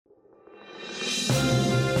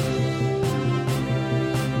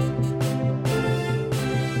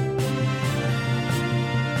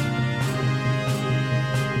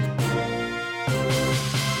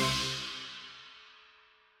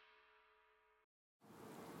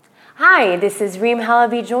Hi, this is Reem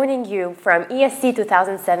Halabi joining you from ESC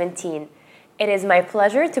 2017. It is my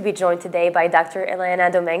pleasure to be joined today by Dr. Elena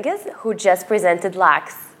Dominguez, who just presented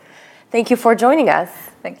LAX. Thank you for joining us.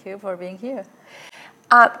 Thank you for being here.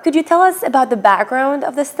 Could you tell us about the background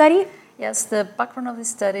of the study? Yes, the background of the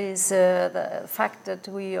study is the fact that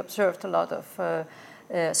we observed a lot of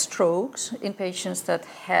strokes in patients that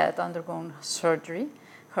had undergone surgery,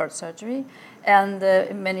 heart surgery, and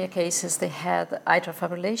in many cases they had atrial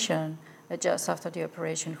fibrillation just after the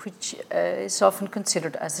operation, which is often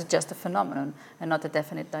considered as just a phenomenon and not a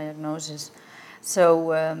definite diagnosis.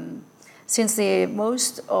 So since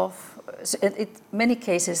many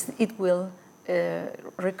cases it will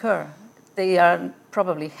recur, they are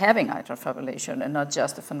probably having atrial fibrillation and not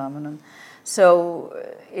just a phenomenon. So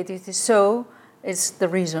it's the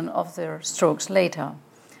reason of their strokes later.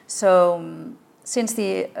 So since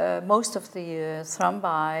most of the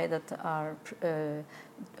thrombi that are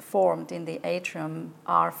formed in the atrium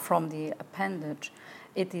are from the appendage,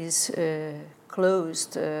 it is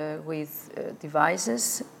closed with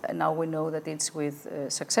devices. And now we know that it's with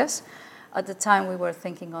success. At the time we were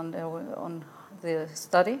thinking on the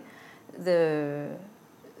study, there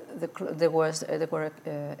were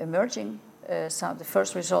emerging the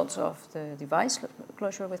first results of the device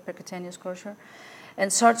closure with percutaneous closure,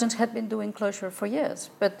 and surgeons had been doing closure for years.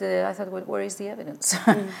 But I thought, well, where is the evidence?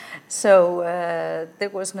 So there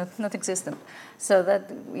was not existent. So that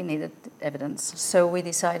we needed evidence. So we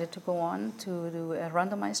decided to go on to do a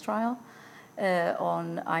randomized trial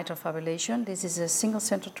on atrial fibrillation. This is a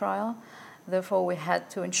single-center trial. Therefore, we had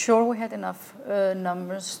to ensure we had enough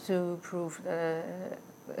numbers to prove the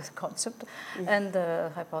concept and the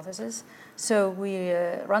hypothesis. So we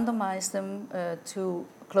randomized them to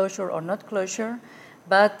closure or not closure,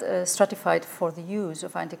 but stratified for the use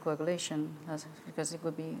of anticoagulation, because it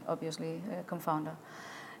would be obviously a confounder.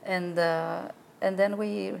 And then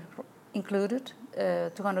we included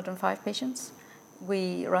 205 patients.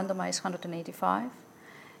 We randomized 185,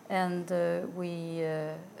 and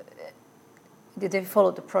they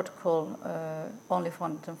followed the protocol only for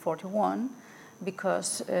 141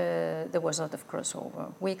 because there was a lot of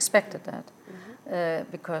crossover. We expected that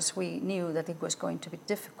because we knew that it was going to be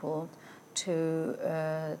difficult to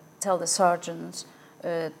tell the surgeons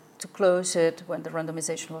to close it when the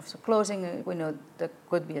randomization was closing. We know that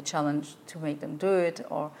could be a challenge to make them do it,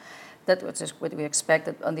 or that was just what we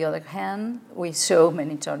expected. On the other hand, we saw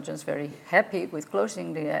many surgeons very happy with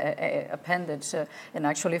closing the appendage, and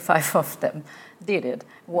actually 5 of them did it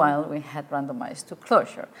while we had randomized to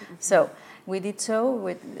closure. So we did so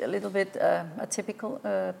with a little bit atypical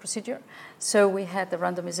procedure. So we had the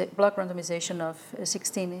block randomization of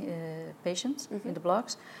 16 patients in the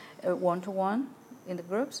blocks, 1-to-1 in the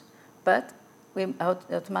groups, but we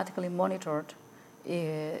automatically monitored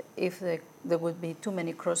if there would be too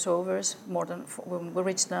many crossovers, more than when we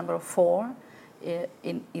reached the number of 4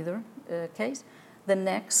 in either case, the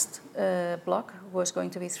next block was going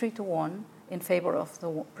to be 3-to-1 in favor of the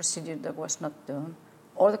procedure that was not done,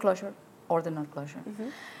 or the closure, or the non-closure.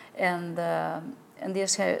 And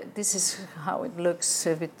this is how it looks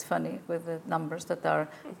a bit funny with the numbers that are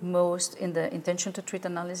most in the intention to treat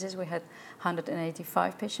analysis. We had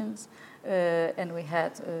 185 patients, and we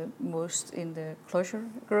had most in the closure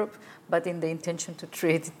group, but in the intention to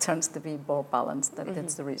treat, it turns to be more balanced.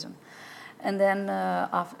 That's the reason. And then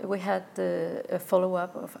we had a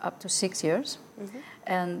follow-up of up to 6 years,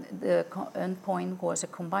 and the endpoint was a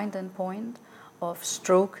combined endpoint of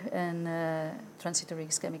stroke and transitory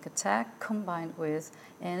ischemic attack, combined with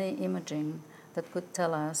any imaging that could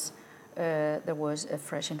tell us there was a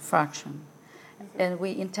fresh infarction. And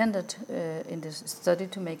we intended in this study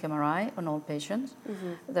to make MRI on all patients.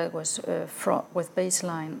 That was with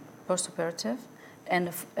baseline postoperative and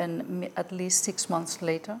at least 6 months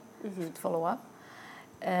later follow up,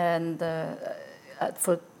 and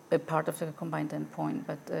for a part of the combined endpoint,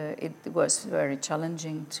 but it was very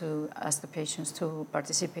challenging to ask the patients to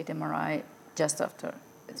participate in MRI just after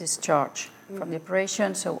discharge from the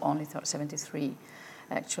operation, so only 73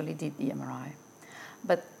 actually did the MRI.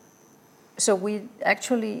 But so we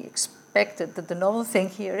actually expected that the novel thing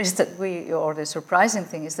here is that or the surprising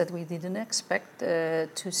thing is that we didn't expect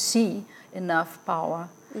to see enough power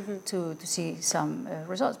to see some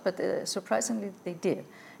results, but surprisingly they did.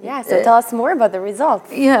 Yeah, so tell us more about the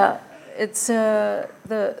results. Yeah, it's the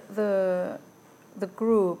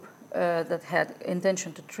group that had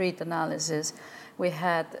intention to treat analysis. We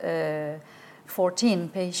had 14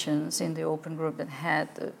 patients in the open group that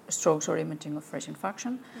had strokes or imaging of fresh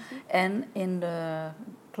infarction, and in the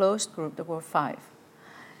closed group there were 5.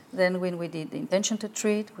 Then when we did the intention to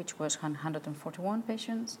treat, which was 141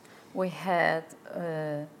 patients, we had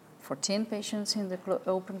 14 patients in the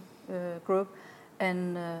open group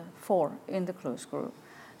and 4 in the closed group.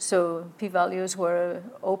 So p-values were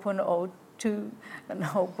 0.02 and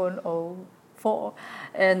 0.04,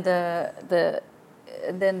 and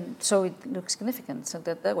then so it looked significant. So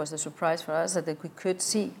that was the surprise for us, that we could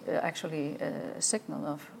see actually a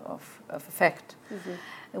signal of effect.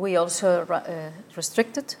 Mm-hmm. We also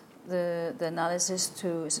restricted the analysis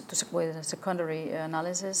to with a secondary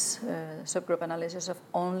analysis, subgroup analysis of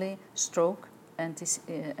only stroke and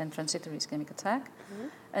transitory ischemic attack. Mm-hmm.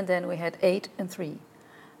 And then we had 8 and 3.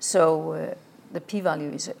 So the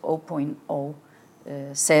p-value is 0.07,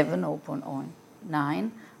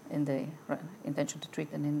 0.09 in the intention to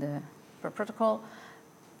treat and in the protocol.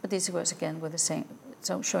 But this was again with the same,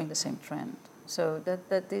 so showing the same trend. So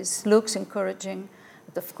that this looks encouraging.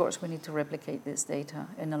 But of course, we need to replicate this data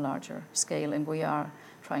in a larger scale, and we are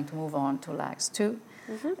trying to move on to LAX2.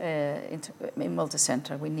 Mm-hmm. In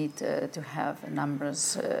multicenter, we need to have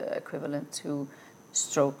numbers equivalent to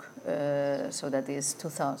stroke, so that is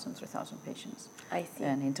 2,000, 3,000 patients. I see.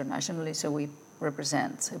 And internationally, so we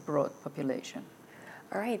represent a broad population.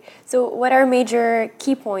 All right. So what are major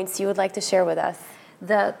key points you would like to share with us?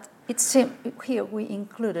 That here we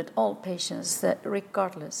included all patients that,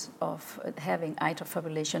 regardless of having atrial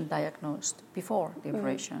fibrillation diagnosed before the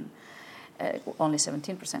operation, only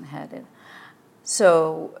 17% had it.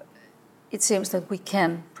 So it seems that we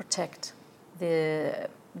can protect the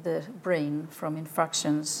brain from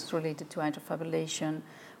infarctions related to atrial fibrillation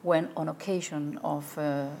when, on occasion of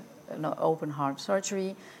open heart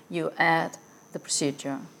surgery, you add the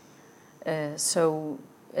procedure. So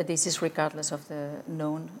this is regardless of the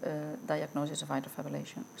known diagnosis of atrial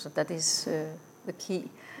fibrillation. So that is the key,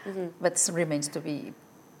 but remains to be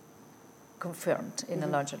confirmed in a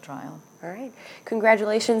larger trial. All right.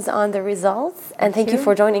 Congratulations on the results, and thank you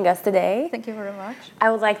for joining us today. Thank you very much. I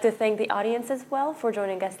would like to thank the audience as well for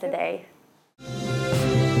joining us today.